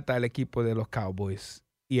le falta al equipo de los Cowboys,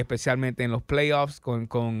 y especialmente en los playoffs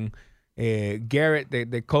con Garrett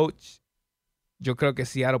de coach. Yo creo que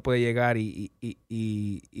Seattle puede llegar y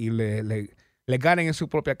le ganen en su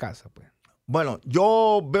propia casa, pues. Bueno,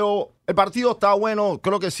 yo veo, el partido está bueno.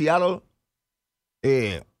 Creo que Seattle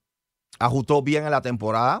ajustó bien en la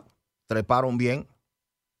temporada, treparon bien.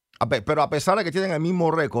 Pero a pesar de que tienen el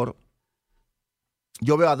mismo récord,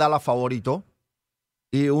 yo veo a Dallas favorito.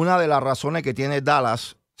 Y una de las razones que tiene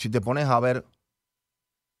Dallas, si te pones a ver,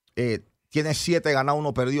 tiene 7 ganados,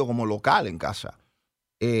 1 perdido como local en casa.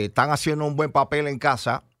 Están haciendo un buen papel en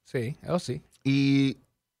casa. Sí, eso sí. Y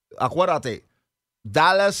acuérdate,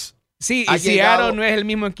 Dallas... Sí, y Seattle no es el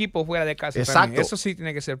mismo equipo fuera de casa. Exacto. También. Eso sí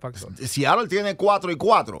tiene que ser factor. Seattle tiene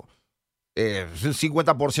 4-4. Es un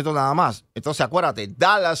 50% nada más. Entonces, acuérdate,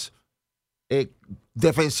 Dallas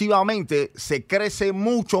defensivamente se crece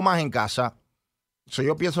mucho más en casa.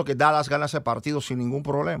 Yo pienso que Dallas gana ese partido sin ningún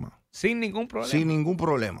problema. Sin ningún problema. Sin ningún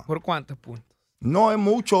problema. ¿Por cuántos puntos? No es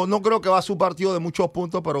mucho, no creo que va a ser un partido de muchos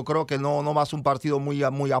puntos, pero creo que no va a ser un partido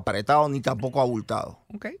muy apretado ni tampoco abultado.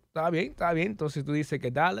 Ok, está bien. Entonces tú dices que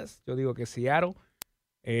Dallas, yo digo que Seattle.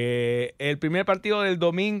 El primer partido del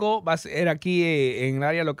domingo va a ser aquí en el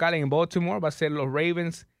área local en Baltimore, va a ser los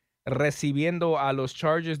Ravens recibiendo a los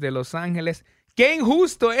Chargers de Los Ángeles. Qué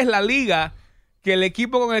injusto es la liga que el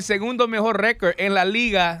equipo con el segundo mejor récord en la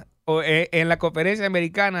liga o en la conferencia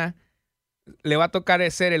americana le va a tocar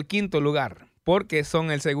ser el quinto lugar, porque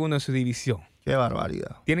son el segundo en su división. Qué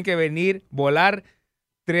barbaridad. Tienen que venir, volar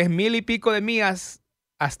 3,000 y pico de millas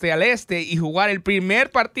hasta el este y jugar el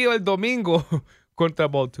primer partido del domingo contra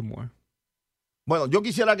Baltimore. Bueno, yo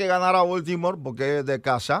quisiera que ganara Baltimore porque es de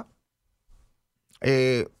casa,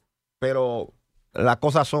 pero las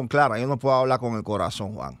cosas son claras. Yo no puedo hablar con el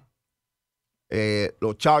corazón, Juan.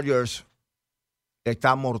 Los Chargers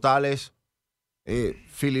están mortales.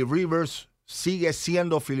 Philip Rivers sigue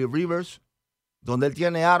siendo Philip Rivers. Donde él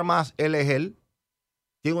tiene armas, él es él.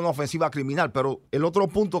 Tiene una ofensiva criminal. Pero el otro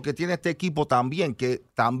punto que tiene este equipo también, que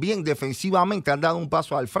también defensivamente han dado un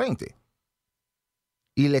paso al frente.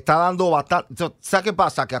 y le está dando bastante. ¿Sabes qué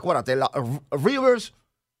pasa? Que acuérdate, Rivers,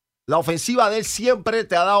 la ofensiva de él siempre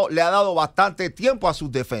le ha dado bastante tiempo a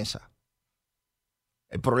sus defensas.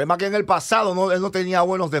 El problema es que en el pasado él no tenía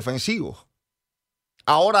buenos defensivos.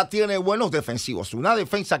 Ahora tiene buenos defensivos. Una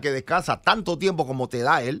defensa que descansa tanto tiempo como te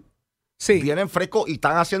da él, Sí. vienen frescos y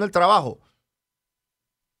están haciendo el trabajo.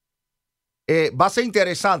 Va a ser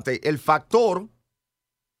interesante el factor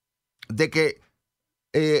de que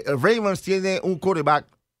Ravens tiene un quarterback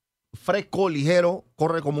fresco, ligero,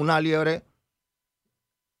 corre como una liebre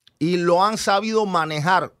y lo han sabido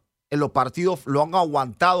manejar en los partidos, lo han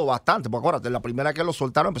aguantado bastante. Porque acuérdate, la primera que lo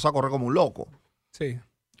soltaron empezó a correr como un loco. Sí.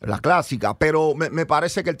 La clásica, pero me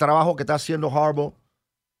parece que el trabajo que está haciendo Harbaugh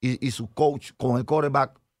y su coach con el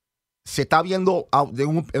quarterback se está viendo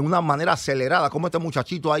en una manera acelerada, cómo este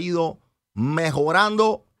muchachito ha ido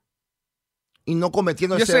mejorando y no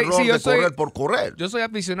cometiendo ese error de correr por correr. Yo soy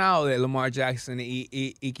aficionado de Lamar Jackson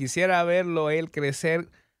y quisiera verlo él crecer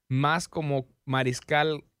más como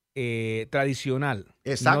mariscal tradicional.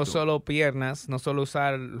 Exacto. No solo piernas, no solo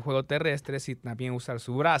usar el juego terrestre, sino también usar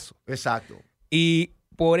su brazo. Exacto. Y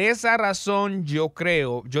por esa razón yo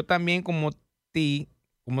creo, yo también como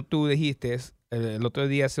tú dijiste, el otro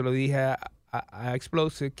día se lo dije a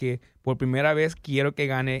Explosive, que por primera vez quiero que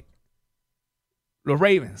gane los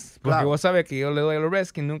Ravens. Porque Claro. vos sabés que yo le doy a los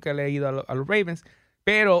Redskins, nunca le he ido a los Ravens.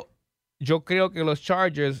 Pero yo creo que los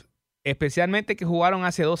Chargers, especialmente que jugaron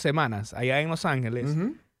hace 2 semanas allá en Los Ángeles,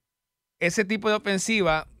 ese tipo de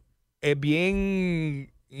ofensiva es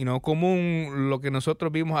bien común, lo que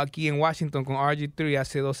nosotros vimos aquí en Washington con RG3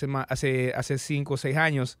 hace 5 o 6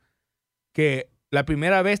 años, que la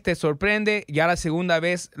primera vez te sorprende, ya la segunda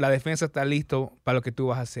vez la defensa está listo para lo que tú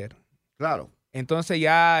vas a hacer. Claro. Entonces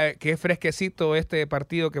ya que es fresquecito este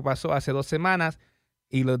partido que pasó hace 2 semanas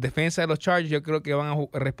y los defensas de los Chargers yo creo que van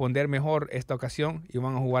a responder mejor esta ocasión y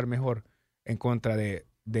van a jugar mejor en contra de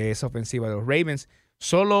esa ofensiva de los Ravens.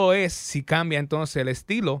 Solo es si cambia entonces el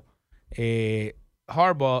estilo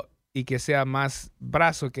Harbaugh y que sea más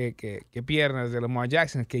brazo que piernas de Lamar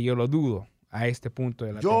Jackson, que yo lo dudo a este punto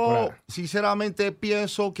de la temporada. Yo sinceramente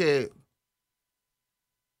pienso que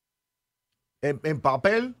en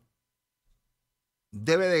papel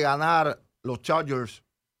debe de ganar los Chargers,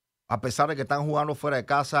 a pesar de que están jugando fuera de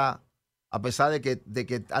casa, a pesar de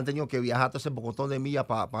que han tenido que viajar todo ese pocotón de millas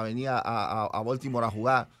para venir a Baltimore a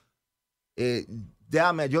jugar.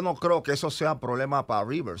 Yo no creo que eso sea problema para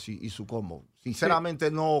Rivers y su combo.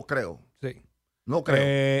 Sinceramente no creo. Sí. No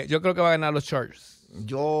creo. Yo creo que va a ganar los Chargers.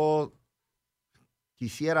 Yo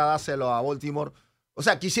quisiera dárselo a Baltimore. O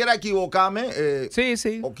sea, quisiera equivocarme.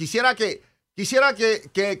 Sí. O quisiera que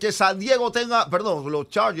San Diego los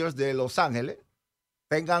Chargers de Los Ángeles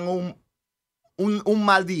tengan un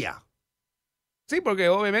mal día. Sí, porque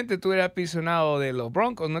obviamente tú eres aficionado de los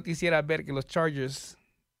Broncos. No quisieras ver que los Chargers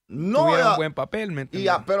tuvieran un buen papel. ¿Me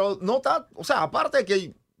entiendes? Pero no está. O sea, aparte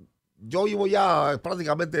que yo vivo ya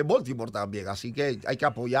prácticamente en Baltimore también. Así que hay que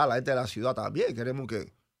apoyar a la gente de la ciudad también. Queremos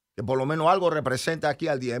que por lo menos algo represente aquí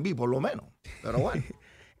al DMV, por lo menos. Pero bueno.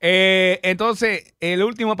 Entonces, el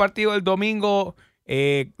último partido del domingo,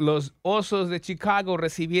 los Osos de Chicago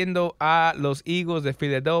recibiendo a los Eagles de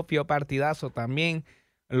Filadelfia, partidazo también.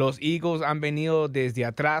 Los Eagles han venido desde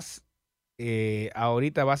atrás.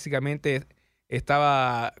 Ahorita básicamente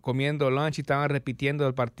estaba comiendo lunch y estaban repitiendo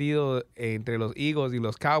el partido entre los Eagles y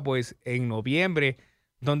los Cowboys en noviembre,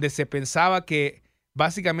 donde se pensaba que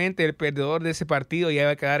básicamente el perdedor de ese partido ya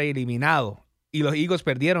iba a quedar eliminado. Y los Eagles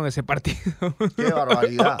perdieron ese partido. ¡Qué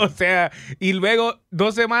barbaridad! O sea, y luego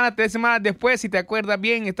 2 semanas, 3 semanas después, si te acuerdas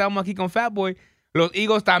bien, estábamos aquí con Fatboy, los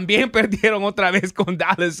Eagles también perdieron otra vez con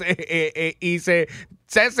Dallas y se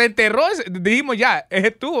enterró. Dijimos, ya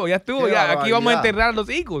estuvo, aquí vamos a enterrar a los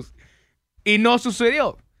Eagles. Y no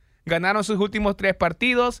sucedió. Ganaron sus últimos 3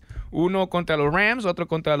 partidos, uno contra los Rams, otro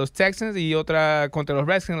contra los Texans y otra contra los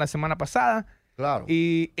Redskins la semana pasada. Claro.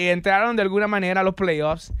 Y entraron de alguna manera a los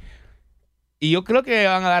playoffs. Y yo creo que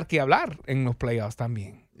van a dar que hablar en los playoffs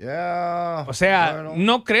también. Yeah, o sea,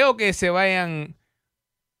 no creo que se vayan.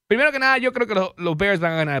 Primero que nada, yo creo que los Bears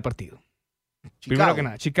van a ganar el partido. Primero que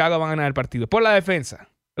nada, Chicago van a ganar el partido. Por la defensa.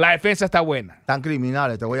 La defensa está buena. Tan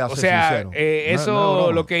criminales, te voy a ser sincero.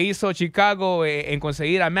 Eso lo que hizo Chicago en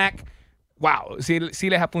conseguir a Mac, wow, sí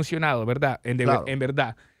les ha funcionado, ¿verdad? En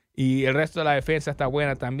verdad. Y el resto de la defensa está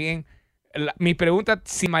buena también. Mi pregunta,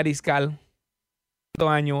 si Mariscal,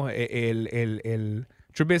 años el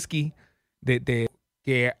Trubisky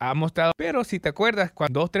que ha mostrado, pero si te acuerdas,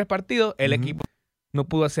 cuando 2-3 partidos, el equipo no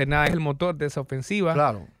pudo hacer nada, es el motor de esa ofensiva.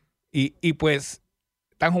 Claro. Y pues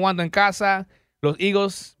están jugando en casa. Los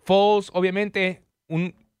Eagles, Foles, obviamente,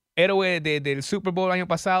 un héroe del Super Bowl el año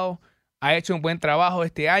pasado. Ha hecho un buen trabajo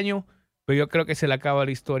este año, pero yo creo que se le acaba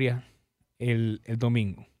la historia el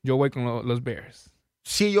domingo. Yo voy con los Bears.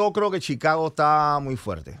 Sí, yo creo que Chicago está muy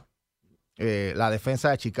fuerte. La defensa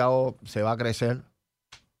de Chicago se va a crecer.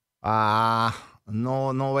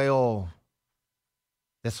 No veo,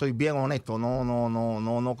 te soy bien honesto,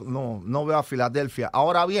 no veo a Filadelfia.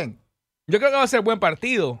 Ahora bien, yo creo que va a ser buen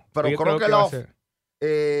partido. Pero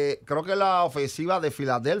creo que la ofensiva de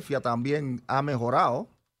Filadelfia también ha mejorado.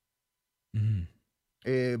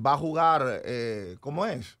 Va a jugar, ¿cómo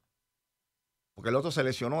es? Porque el otro se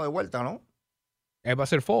lesionó de vuelta, ¿no? Va a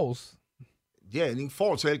ser Foles. Yeah, Nick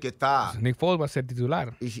Foles es el que está. Nick Foles va a ser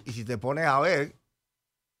titular. Y si te pones a ver,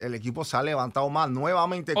 el equipo se ha levantado más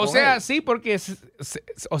nuevamente. O sea, sí, porque,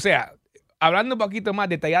 hablando un poquito más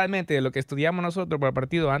detalladamente de lo que estudiamos nosotros para el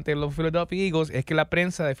partido antes de los Philadelphia Eagles, es que la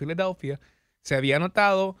prensa de Philadelphia se había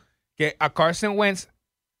notado que a Carson Wentz,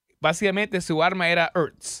 básicamente su arma era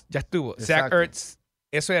Ertz. Ya estuvo. Exacto. Zach Ertz,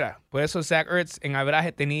 eso era. Por eso Zach Ertz en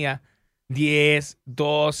average tenía 10,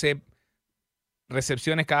 12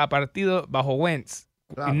 recepciones cada partido bajo Wentz.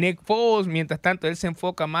 Claro. Nick Foles, mientras tanto, él se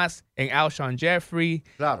enfoca más en Alshon Jeffrey,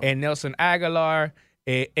 Claro. en Nelson Aguilar,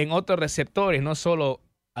 en otros receptores, no solo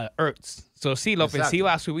Ertz. So, sí, la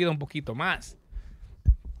ofensiva ha subido un poquito más.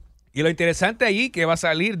 Y lo interesante allí que va a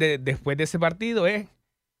salir después de ese partido es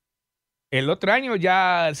el otro año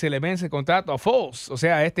ya se le vence el contrato a Foles. O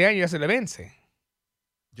sea, este año ya se le vence.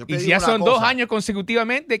 Y ya son 2 años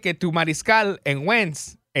consecutivamente que tu mariscal en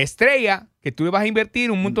Wentz, estrella, que tú vas a invertir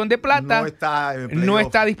un montón de plata, no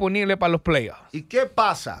está disponible para los playoffs. ¿Y qué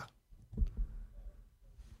pasa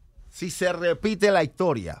si se repite la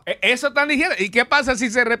historia? Eso están diciendo. ¿Y qué pasa si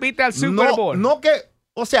se repite al Super Bowl?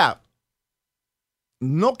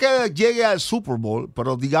 No que llegue al Super Bowl,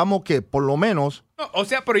 pero digamos que por lo menos...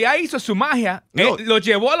 pero ya hizo su magia. Lo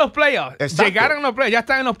llevó a los playoffs. Exacto. Llegaron a los playoffs, ya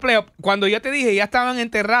están en los playoffs. Cuando yo te dije, ya estaban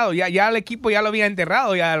enterrados. Ya el equipo ya lo había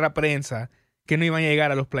enterrado ya la prensa, que no iban a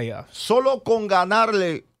llegar a los playoffs. Solo con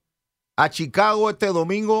ganarle a Chicago este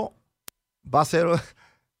domingo va a ser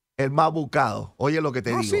el más buscado. Oye lo que te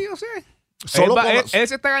digo. Sí, yo sé. Él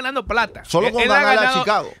se está ganando plata. Solo con ganarle a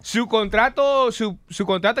Chicago. Su contrato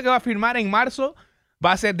que va a firmar en marzo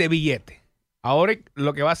va a ser de billete. Ahora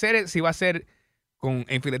lo que va a hacer es si va a ser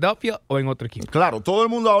en Filadelfia o en otro equipo. Claro, todo el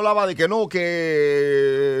mundo hablaba de que no,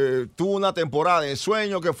 que tuvo una temporada de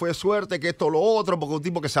ensueño, que fue suerte, que esto, lo otro, porque un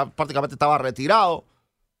tipo que prácticamente estaba retirado.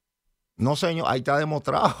 No, señor, ahí está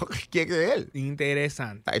demostrado que es de él.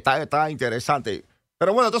 Interesante. Está interesante.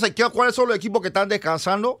 Pero bueno, entonces, ¿cuáles son los equipos que están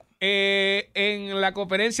descansando? En la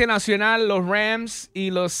conferencia nacional, los Rams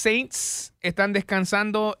y los Saints están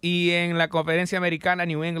descansando, y en la conferencia americana,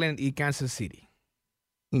 New England y Kansas City.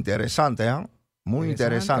 Interesante, ¿eh? Muy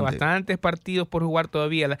interesante. Bastantes partidos por jugar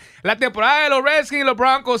todavía. La temporada de los Redskins y los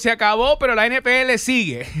Broncos se acabó, pero la NFL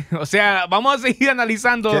sigue. O sea, vamos a seguir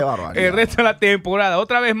analizando el resto de la temporada.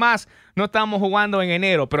 Otra vez más, no estamos jugando en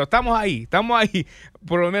enero, pero estamos ahí,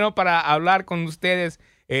 por lo menos para hablar con ustedes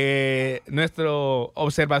nuestras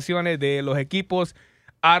observaciones de los equipos.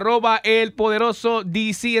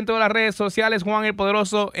 @elpoderoso_DC en todas las redes sociales. Juan el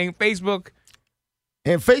Poderoso en Facebook.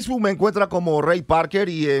 En Facebook me encuentra como Ray Parker,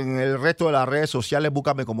 y en el resto de las redes sociales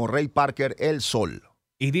búscame como Ray Parker El Sol.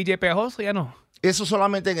 ¿Y DJ Pegajoso ya no? Eso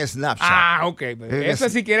solamente en Snapchat. Ok. Eso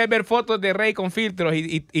si quieres ver fotos de Ray con filtros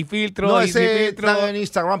y filtros. No, ese está en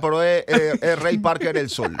Instagram, pero es Ray Parker El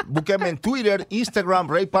Sol. Búsqueme en Twitter, Instagram,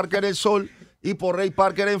 Ray Parker El Sol, y por Ray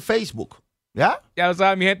Parker en Facebook. ¿Ya? Ya lo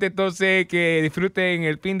saben, mi gente. Entonces, que disfruten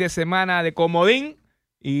el fin de semana de comodín.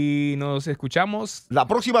 Y nos escuchamos la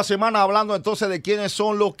próxima semana, hablando entonces de quiénes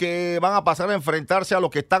son los que van a pasar a enfrentarse a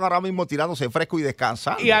los que están ahora mismo tirándose fresco y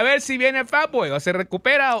descansando. Y a ver si viene el Fatboy o se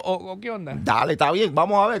recupera o qué onda. Dale, está bien,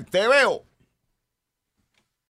 vamos a ver. Te veo.